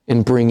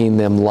in bringing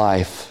them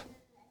life.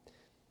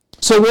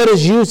 So what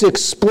is used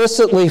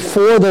explicitly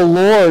for the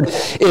Lord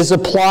is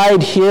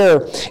applied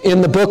here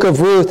in the book of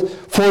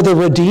Ruth for the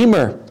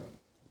Redeemer.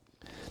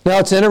 Now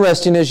it's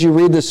interesting, as you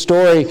read the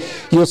story,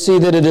 you'll see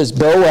that it is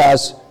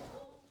Boaz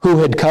who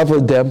had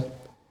covered them.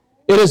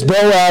 It is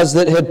Boaz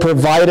that had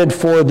provided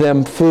for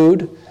them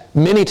food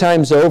many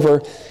times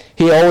over.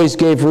 He always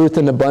gave Ruth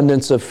an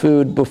abundance of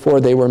food before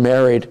they were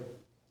married.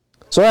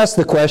 So I ask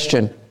the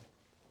question,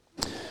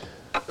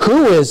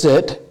 who is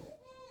it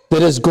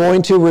that is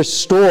going to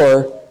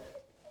restore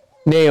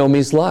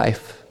Naomi's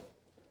life?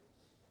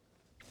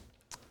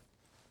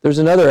 There's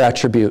another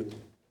attribute.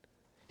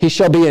 He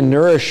shall be a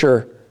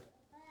nourisher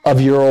of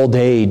your old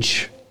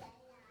age.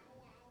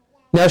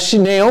 Now,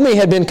 Naomi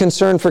had been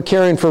concerned for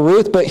caring for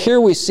Ruth, but here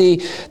we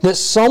see that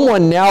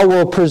someone now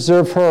will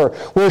preserve her.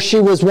 Where she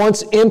was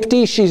once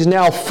empty, she's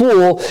now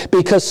full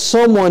because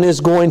someone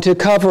is going to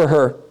cover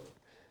her.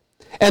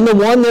 And the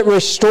one that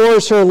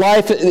restores her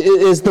life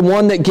is the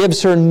one that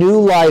gives her new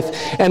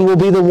life and will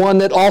be the one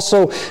that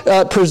also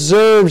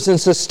preserves and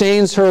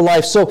sustains her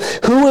life. So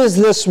who is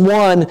this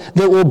one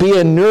that will be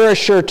a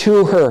nourisher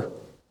to her?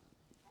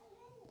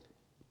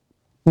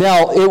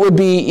 Now, it would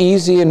be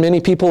easy, and many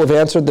people have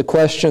answered the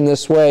question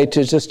this way,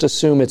 to just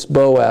assume it's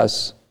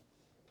Boaz.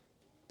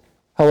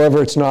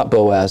 However, it's not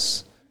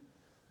Boaz.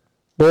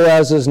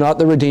 Boaz is not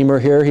the Redeemer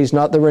here. He's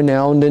not the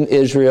renowned in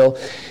Israel.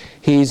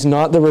 He's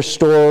not the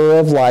restorer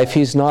of life.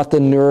 He's not the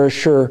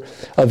nourisher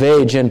of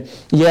age. And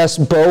yes,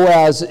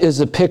 Boaz is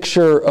a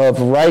picture of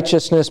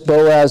righteousness.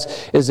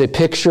 Boaz is a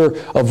picture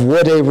of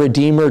what a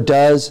redeemer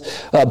does.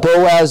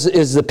 Boaz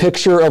is the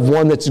picture of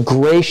one that's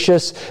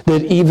gracious,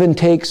 that even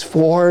takes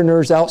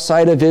foreigners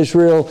outside of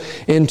Israel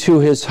into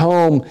his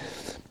home.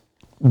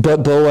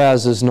 But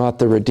Boaz is not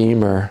the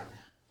Redeemer.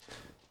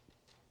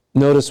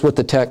 Notice what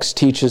the text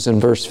teaches in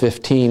verse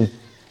 15.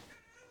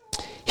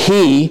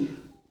 He,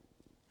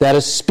 that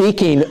is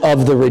speaking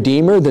of the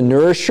Redeemer, the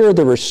nourisher,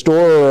 the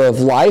restorer of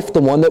life,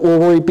 the one that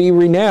will be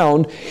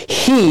renowned,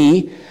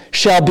 he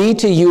shall be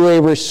to you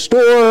a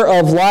restorer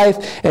of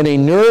life and a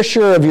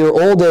nourisher of your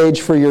old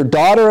age, for your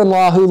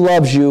daughter-in-law who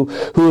loves you,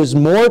 who is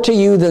more to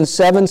you than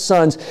 7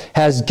 sons,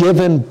 has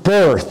given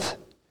birth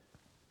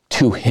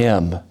to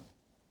him.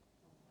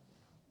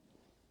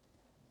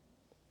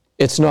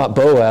 It's not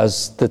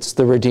Boaz that's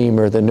the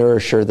Redeemer, the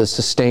nourisher, the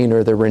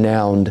sustainer, the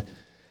renowned.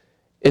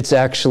 It's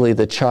actually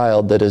the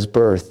child that is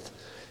birthed.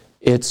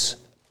 It's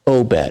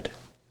Obed.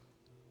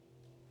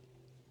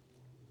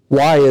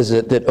 Why is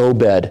it that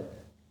Obed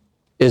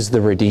is the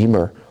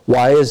Redeemer?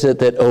 Why is it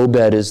that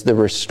Obed is the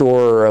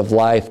restorer of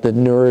life, the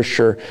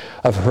nourisher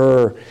of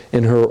her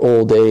in her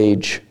old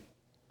age?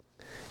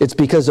 It's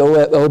because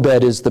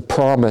Obed is the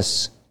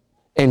promise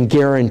and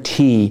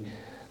guarantee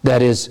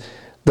that is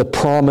the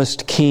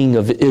promised king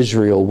of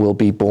Israel will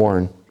be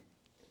born.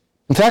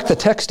 In fact, the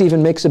text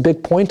even makes a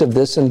big point of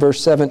this in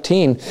verse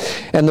 17.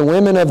 And the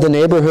women of the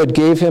neighborhood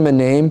gave him a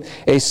name.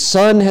 A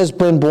son has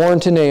been born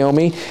to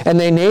Naomi, and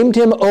they named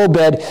him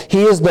Obed.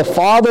 He is the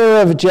father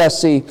of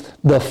Jesse,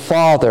 the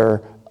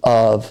father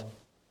of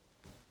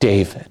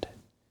David.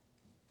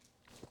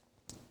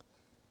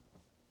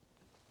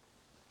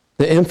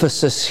 The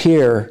emphasis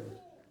here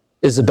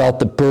is about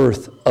the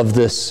birth of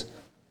this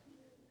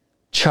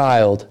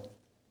child.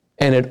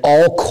 And it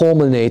all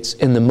culminates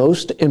in the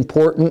most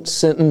important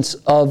sentence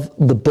of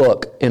the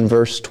book in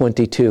verse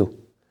 22.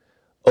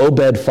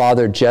 Obed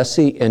fathered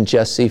Jesse, and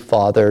Jesse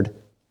fathered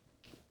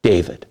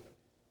David.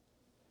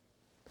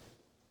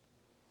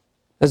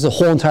 That's the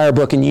whole entire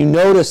book. And you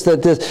notice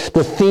that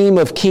the theme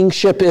of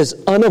kingship is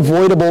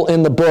unavoidable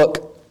in the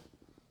book.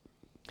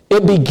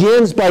 It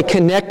begins by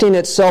connecting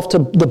itself to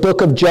the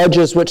book of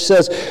Judges, which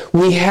says,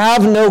 we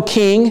have no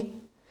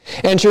king.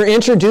 And you're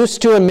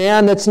introduced to a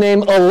man that's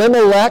named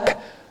Elimelech.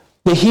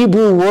 The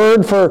Hebrew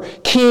word for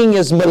king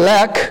is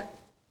Melech.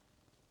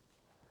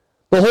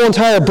 The whole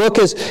entire book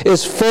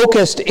is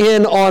focused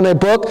in on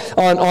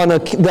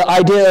the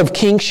idea of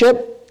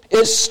kingship.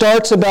 It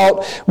starts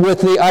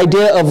with the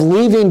idea of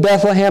leaving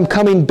Bethlehem,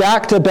 coming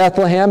back to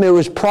Bethlehem. It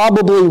was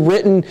probably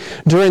written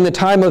during the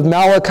time of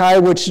Malachi,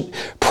 which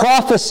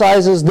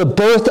prophesizes the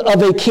birth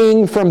of a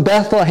king from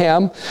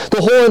Bethlehem.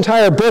 The whole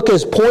entire book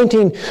is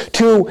pointing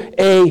to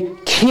a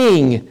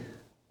king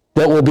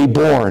that will be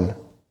born.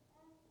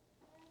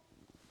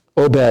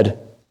 Obed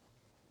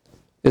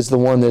is the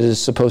one that is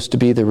supposed to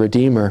be the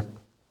Redeemer.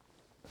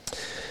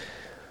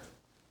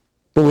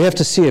 But we have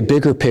to see a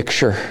bigger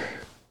picture.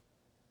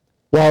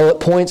 While it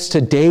points to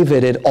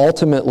David, it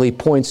ultimately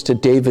points to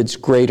David's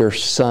greater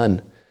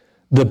son,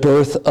 the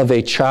birth of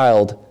a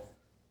child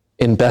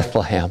in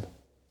Bethlehem.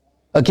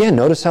 Again,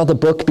 notice how the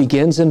book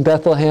begins in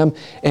Bethlehem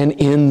and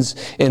ends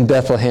in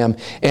Bethlehem.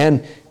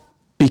 And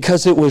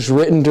because it was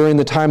written during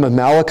the time of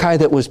Malachi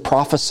that was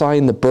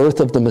prophesying the birth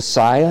of the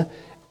Messiah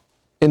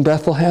in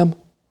Bethlehem,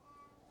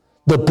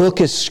 the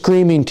book is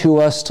screaming to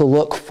us to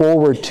look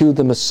forward to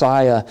the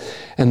Messiah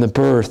and the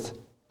birth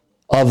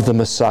of the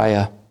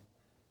Messiah.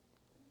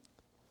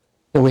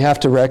 And we have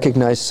to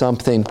recognize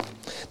something.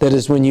 That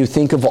is, when you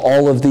think of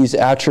all of these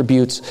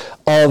attributes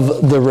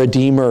of the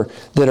Redeemer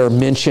that are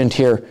mentioned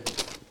here,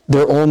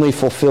 they're only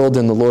fulfilled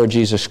in the Lord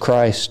Jesus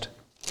Christ.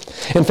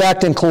 In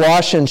fact, in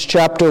Colossians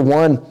chapter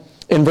 1,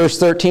 in verse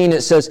 13,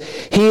 it says,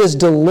 He has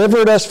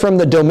delivered us from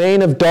the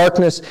domain of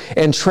darkness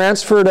and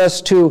transferred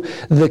us to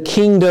the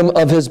kingdom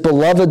of His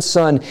beloved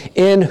Son,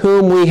 in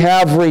whom we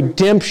have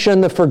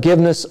redemption, the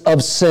forgiveness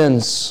of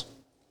sins.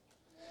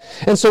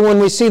 And so when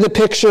we see the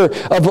picture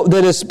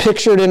that is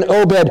pictured in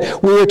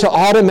Obed, we are to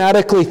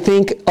automatically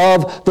think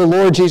of the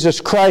Lord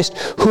Jesus Christ,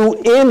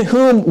 in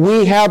whom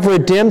we have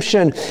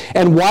redemption.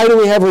 And why do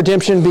we have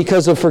redemption?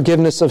 Because of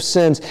forgiveness of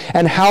sins.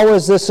 And how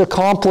is this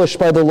accomplished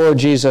by the Lord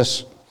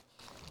Jesus?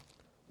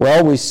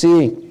 Well, we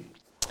see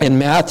in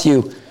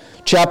Matthew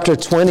chapter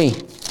 20,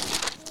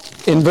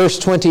 in verse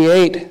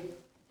 28,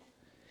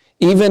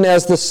 even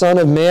as the Son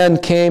of Man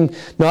came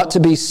not to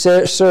be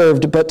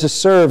served, but to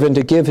serve and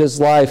to give His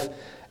life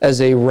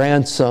as a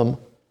ransom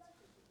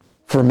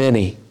for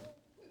many.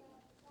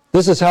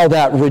 This is how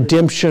that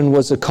redemption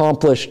was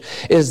accomplished,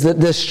 is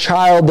that this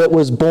child that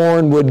was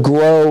born would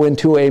grow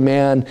into a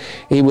man.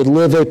 He would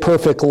live a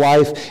perfect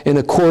life in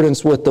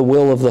accordance with the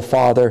will of the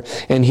Father,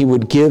 and he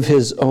would give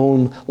his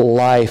own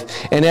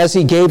life. And as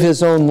he gave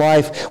his own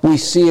life, we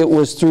see it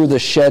was through the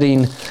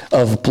shedding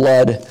of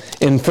blood.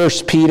 In 1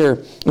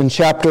 Peter, in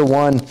chapter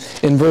 1,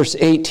 in verse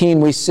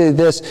 18, we see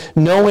this,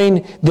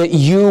 knowing that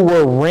you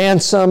were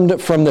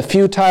ransomed from the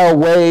futile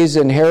ways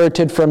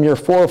inherited from your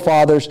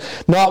forefathers,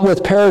 not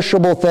with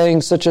perishable things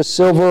such as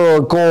silver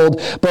or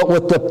gold, but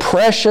with the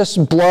precious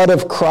blood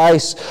of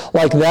Christ,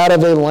 like that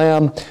of a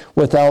lamb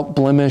without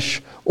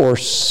blemish or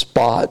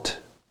spot.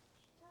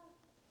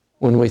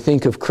 When we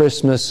think of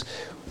Christmas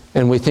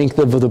and we think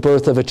of the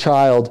birth of a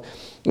child,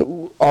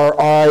 our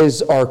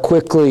eyes are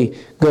quickly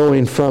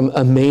going from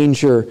a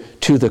manger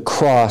to the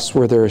cross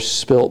where there is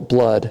spilt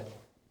blood.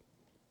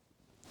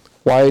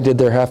 Why did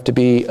there have to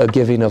be a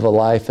giving of a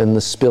life and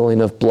the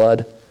spilling of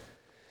blood?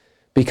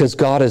 Because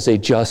God is a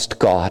just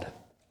God.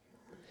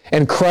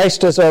 And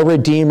Christ as our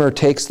Redeemer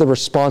takes the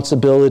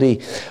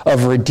responsibility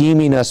of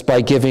redeeming us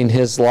by giving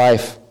His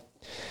life.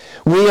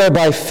 We are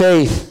by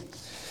faith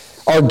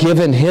are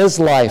given His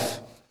life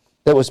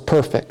that was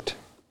perfect.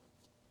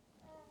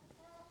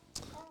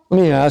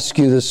 Let me ask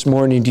you this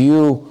morning, do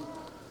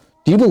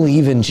you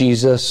believe in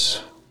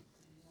Jesus?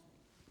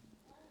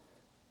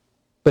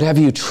 But have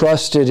you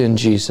trusted in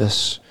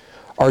Jesus?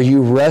 Are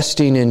you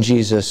resting in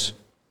Jesus?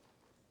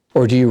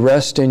 Or do you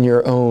rest in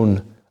your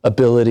own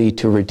ability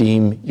to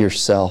redeem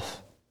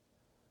yourself?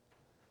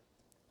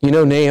 You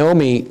know,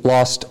 Naomi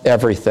lost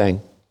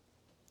everything.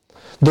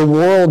 The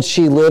world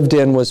she lived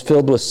in was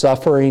filled with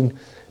suffering,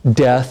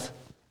 death,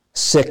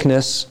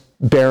 sickness,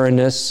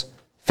 barrenness,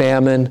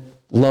 famine,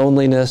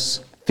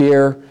 loneliness,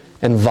 fear,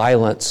 and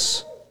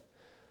violence.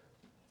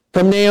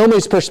 From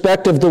Naomi's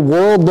perspective, the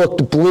world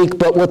looked bleak,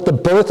 but with the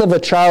birth of a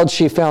child,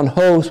 she found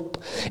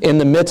hope in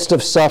the midst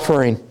of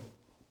suffering.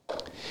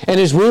 And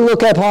as we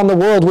look upon the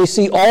world, we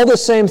see all the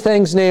same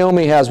things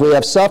Naomi has. We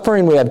have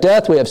suffering, we have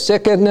death, we have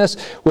sickness,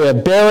 we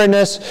have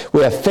barrenness,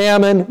 we have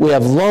famine, we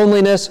have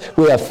loneliness,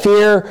 we have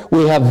fear,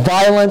 we have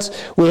violence,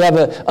 we have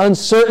an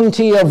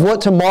uncertainty of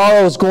what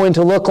tomorrow is going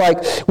to look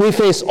like. We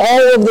face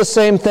all of the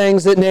same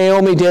things that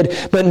Naomi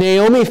did, but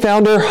Naomi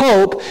found her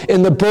hope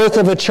in the birth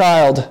of a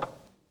child.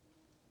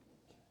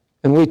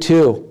 And we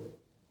too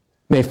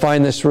may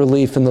find this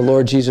relief in the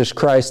Lord Jesus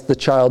Christ, the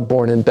child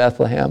born in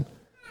Bethlehem.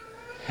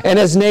 And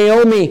as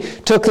Naomi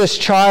took this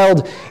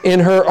child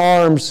in her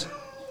arms,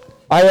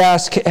 I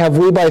ask, have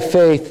we by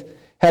faith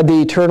had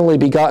the eternally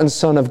begotten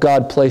Son of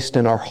God placed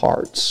in our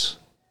hearts?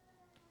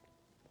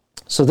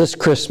 So this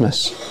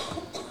Christmas,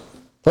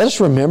 let us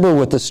remember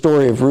what the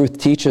story of Ruth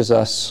teaches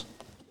us.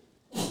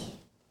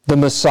 The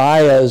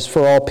Messiah is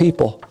for all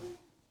people.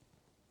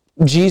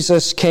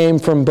 Jesus came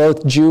from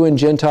both Jew and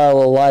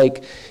Gentile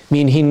alike,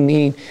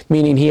 meaning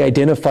he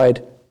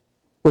identified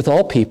with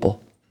all people.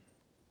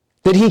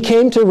 That he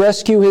came to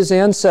rescue his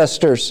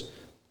ancestors,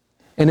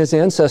 and his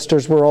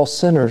ancestors were all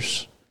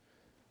sinners.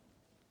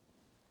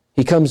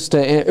 He comes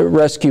to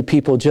rescue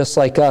people just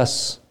like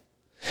us.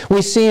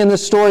 We see in the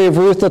story of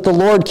Ruth that the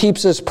Lord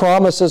keeps His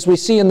promises. We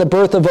see in the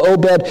birth of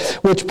Obed,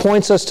 which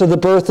points us to the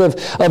birth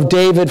of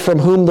David, from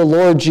whom the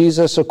Lord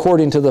Jesus,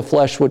 according to the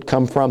flesh, would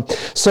come from.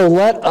 So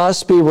let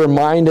us be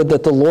reminded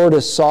that the Lord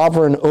is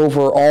sovereign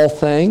over all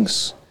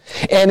things.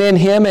 And in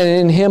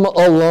Him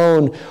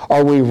alone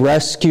are we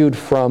rescued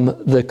from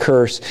the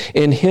curse.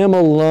 In Him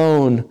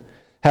alone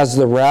has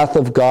the wrath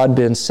of God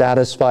been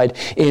satisfied.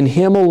 In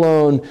Him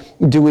alone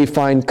do we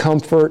find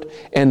comfort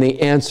and the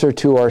answer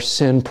to our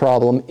sin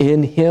problem.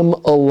 In Him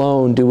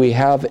alone do we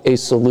have a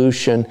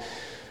solution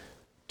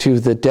to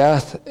the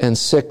death and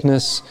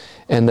sickness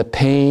and the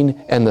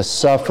pain and the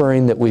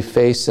suffering that we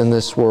face in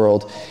this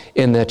world,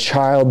 in the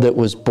child that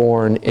was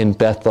born in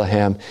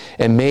Bethlehem.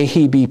 And may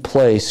He be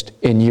placed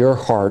in your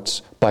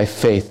hearts by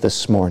faith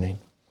this morning.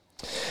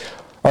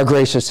 Our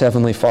gracious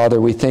Heavenly Father,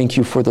 we thank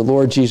You for the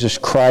Lord Jesus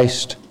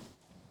Christ,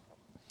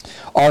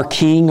 our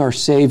King, our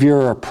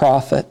Savior, our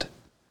prophet,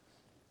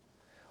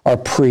 our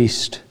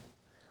priest.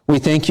 We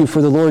thank You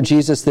for the Lord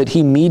Jesus, that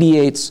He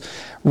mediates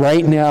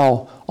right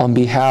now on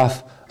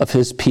behalf of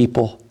His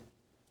people.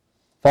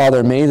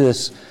 Father, may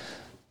this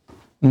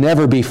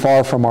never be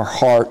far from our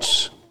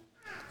hearts.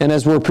 And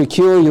as we're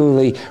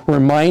peculiarly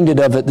reminded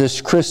of it this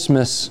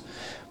Christmas,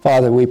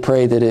 Father, we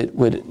pray that it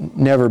would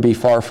never be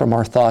far from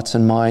our thoughts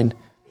and mind,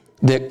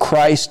 that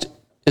Christ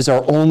is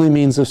our only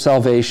means of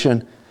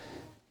salvation,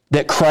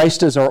 that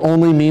Christ is our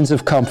only means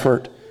of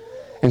comfort,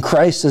 and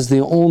Christ is the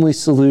only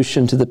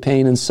solution to the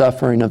pain and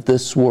suffering of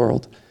this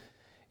world.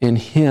 In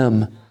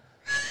Him,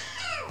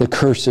 the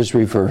curse is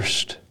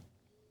reversed.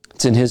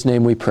 It's in His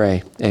name we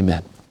pray.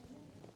 Amen.